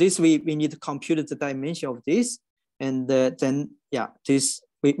 so for this we need to compute the dimension of this, and then this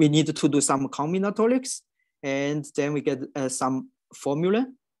we need to do some combinatorics, and then we get some formula,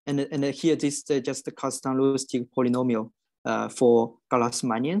 and here this is just the Kazhdan-Lusztig polynomial for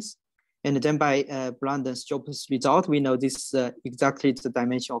Gauss-Manians. And then by Brundan-Stroppel's result, we know this exactly the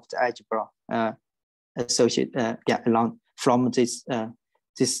dimension of the algebra associated along from this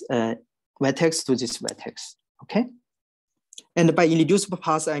vertex to this vertex. Okay, and by irreducible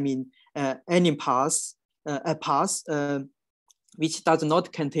paths, I mean any path, a path which does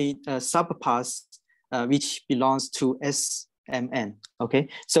not contain subpaths which belongs to SMN. Okay,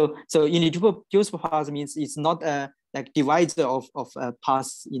 so irreducible paths means it's not a like divisor of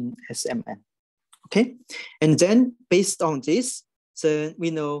paths in SMN. Okay, and then based on this, so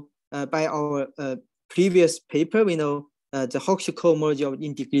we know by our previous paper, we know the Hochschild-Kohlmörgel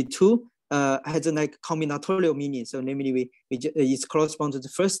in degree 2 has a like combinatorial meaning. So namely, it corresponds to the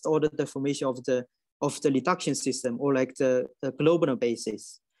first order deformation of the reduction system, or like the global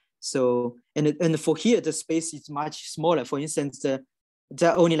basis. So and for here the space is much smaller. For instance, there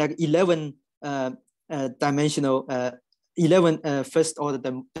are only like 11 dimensional 11 first order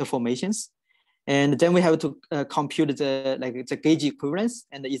deformations, and then we have to compute the gauge equivalence,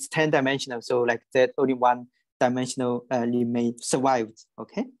 and it's 10 dimensional. So like that only one dimensional remain survived.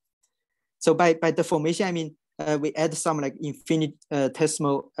 Okay, so by deformation I mean we add some like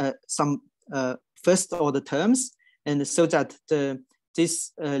infinitesimal some first order terms, and so that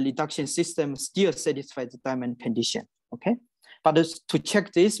this reduction system still satisfies the diamond condition. Okay, but to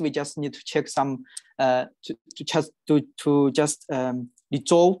check this, we just need to check some to just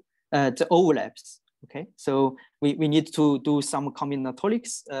resolve the overlaps. Okay, so we need to do some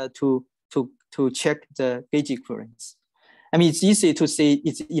combinatorics to check the gauge equivalence. I mean, it's easy to say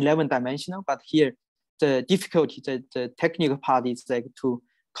it's 11 dimensional, but here the difficulty, the technical part is like to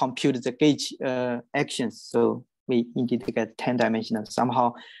compute the gauge actions. So we need to get 10 dimensional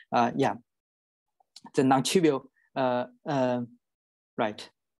somehow. The non-trivial right.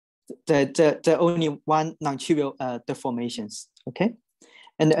 The only one non-trivial deformations. Okay,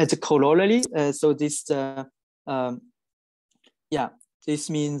 and as a corollary, so this this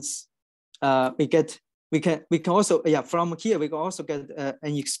means we get we can also, from here, we can also get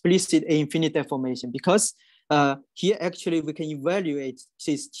an explicit A infinite deformation, because here actually we can evaluate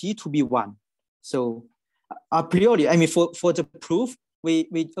this T to be 1. So a priori, I mean, for the proof, we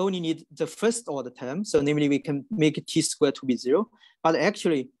only need the first order term. So namely, we can make T squared to be 0. But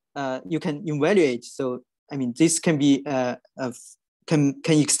actually, you can evaluate. So I mean, this can be can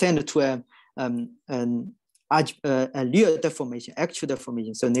extend to a real deformation, actual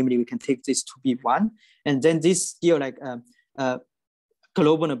deformation. So namely, we can take this to be 1, and then this still like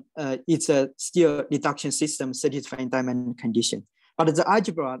global. It's a still reduction system satisfying diamond condition. But the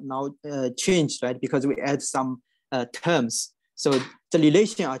algebra now changed, right? Because we add some terms. So the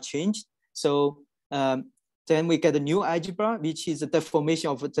relation are changed. So then we get a new algebra, which is the deformation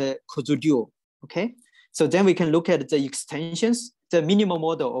of the Koszul dual. Okay. So then we can look at the extensions, the minimal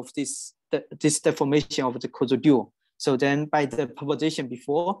model of this deformation of the Koszul dual. So then by the proposition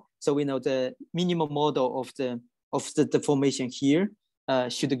before, so we know the minimal model of the deformation here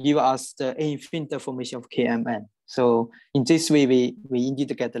should give us the A infinite deformation of KMN. So in this way, we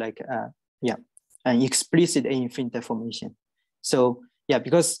indeed get like an explicit A infinite deformation. So yeah,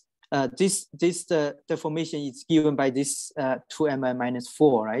 because this deformation is given by this 2m minus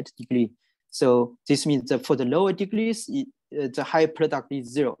 4, right, degree. So this means that for the lower degrees, the high product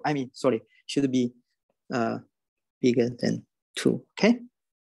is 0. I mean, sorry, should be bigger than 2. Okay.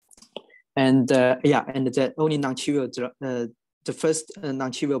 And and the only non-trivial, the first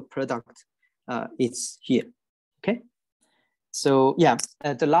non-trivial product is here. Okay. So yeah,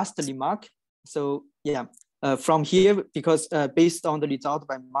 the last remark. So yeah, from here, because based on the result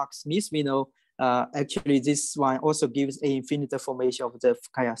by Mark Smith, we know actually this one also gives A infinite deformation of the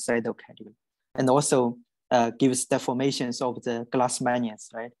Fukaya-Seidel category, and also gives deformations of the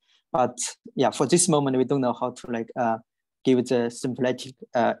Grassmannians, right? But yeah, for this moment, we don't know how to like give the symplectic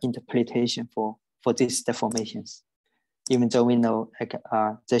interpretation for these deformations, even though we know like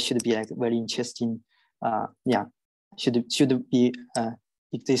there should be like very interesting, should be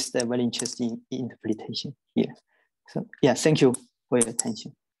exist a very interesting interpretation here. So yeah, thank you for your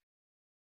attention.